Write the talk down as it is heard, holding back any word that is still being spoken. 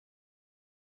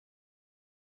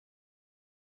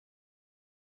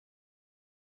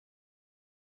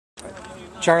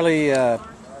Charlie,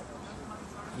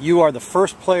 you are the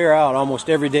first player out almost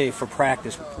every day for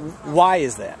practice. Why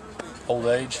is that? Old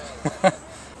age.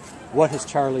 What has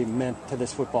Charlie meant to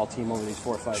this football team over these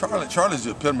 4 or 5 years? Charlie's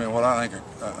the epitome of what I think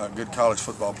a good college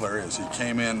football player is. He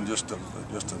came in just a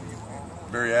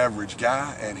very average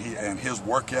guy, and his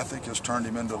work ethic has turned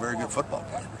him into a very good football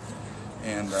player.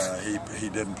 And he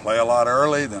didn't play a lot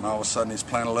early. Then all of a sudden he's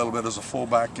playing a little bit as a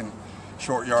fullback in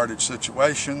short yardage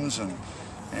situations,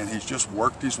 and he's just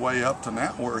worked his way up to now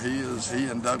where he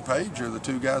and Doug Page are the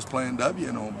two guys playing W,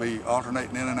 and will be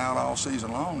alternating in and out all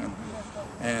season long.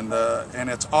 And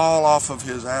it's all off of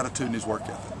his attitude and his work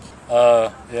ethic.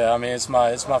 Yeah, I mean it's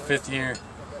my 5th year,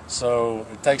 so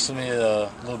it takes me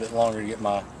a little bit longer to get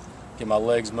my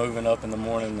legs moving up in the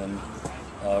morning, and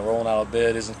rolling out of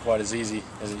bed isn't quite as easy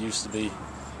as it used to be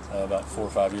about 4 or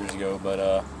 5 years ago.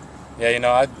 But yeah, you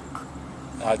know,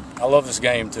 I love this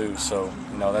game too, so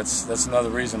you know that's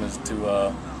another reason as to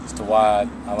why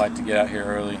I like to get out here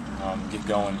early, get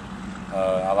going.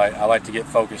 I like to get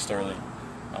focused early.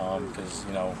 Because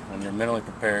you know, when you're mentally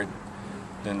prepared,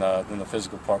 then the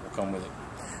physical part will come with it.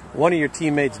 One of your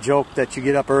teammates joked that you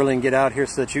get up early and get out here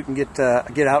so that you can get out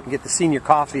and get the senior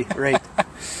coffee right.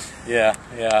 Yeah.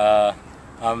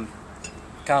 I'm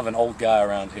kind of an old guy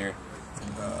around here.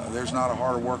 There's not a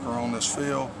harder worker on this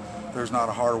field. There's not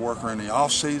a harder worker in the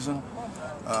off season.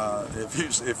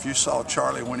 If you saw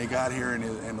Charlie when he got here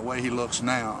and the way he looks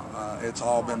now, it's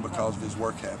all been because of his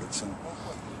work habits.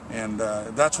 And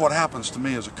that's what happens to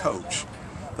me as a coach.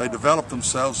 They develop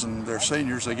themselves, and they're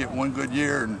seniors. They get one good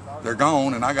year, and they're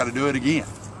gone, and I got to do it again,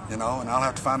 you know. And I'll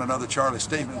have to find another Charlie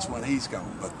Stevens when he's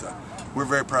gone. But we're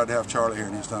very proud to have Charlie here,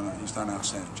 and he's done an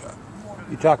outstanding job.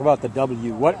 You talk about the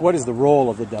W. What is the role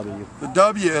of the W? The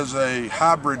W is a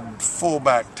hybrid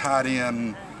fullback, tight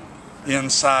end,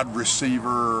 inside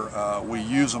receiver. We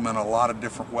use them in a lot of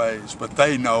different ways, but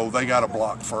they know they got to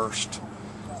block first,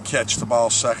 catch the ball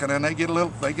second, and they get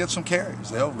some carries.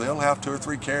 They'll have 2 or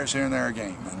 3 carries here and there a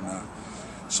game, and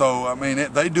so I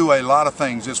mean they do a lot of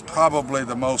things. It's probably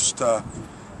the most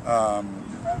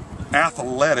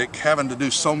athletic, having to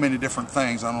do so many different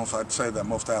things. I don't know if I'd say that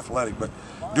most athletic, but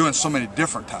doing so many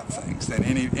different type of things than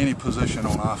any position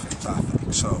on offense, I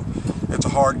think. So it's a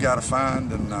hard guy to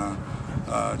find,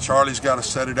 and Charlie's got to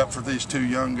set it up for these 2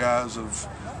 young guys of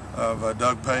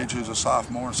Doug Page, who's a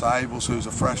sophomore, and Cy Abels, who's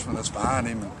a freshman that's behind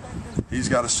him. And he's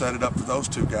got to set it up for those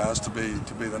 2 guys to be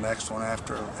the next one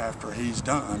after he's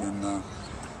done.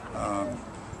 And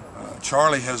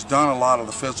Charlie has done a lot of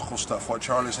the physical stuff. What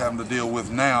Charlie's having to deal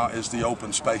with now is the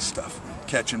open space stuff,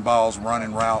 catching balls,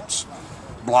 running routes,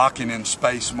 blocking in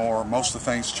space more. Most of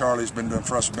the things Charlie's been doing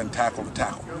for us have been tackle to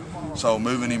tackle. So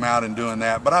moving him out and doing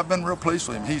that. But I've been real pleased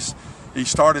with him. He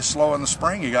started slow in the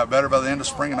spring. He got better by the end of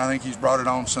spring, and I think he's brought it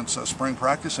on since spring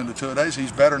practice into 2 days.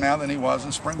 He's better now than he was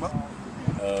in spring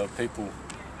ball.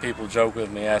 People joke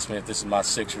with me, ask me if this is my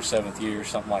 6th or 7th year or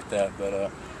something like that.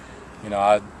 But you know,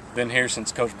 I've been here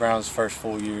since Coach Brown's first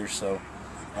full year, so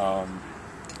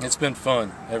it's been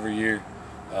fun every year.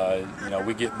 You know,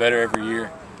 we get better every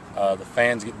year. The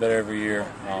fans get better every year,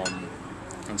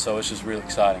 and so it's just really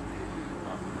exciting.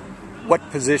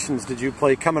 What positions did you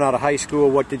play coming out of high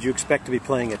school? What did you expect to be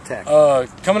playing at Tech?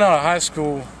 Coming out of high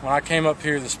school, when I came up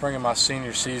here the spring of my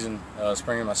senior season,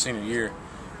 spring of my senior year,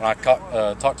 when I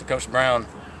talked to Coach Brown,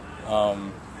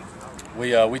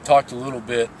 we talked a little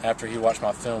bit after he watched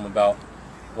my film about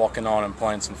walking on and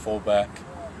playing some fullback,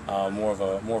 more of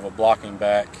a blocking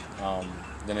back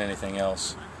than anything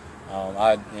else.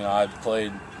 I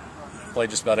played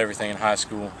just about everything in high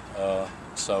school,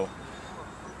 so.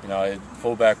 You know,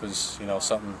 fullback was, you know,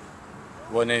 something,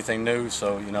 wasn't anything new,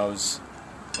 so, you know, it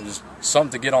was something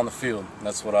to get on the field.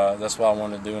 That's what I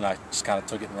wanted to do, and I just kind of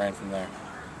took it and ran from there.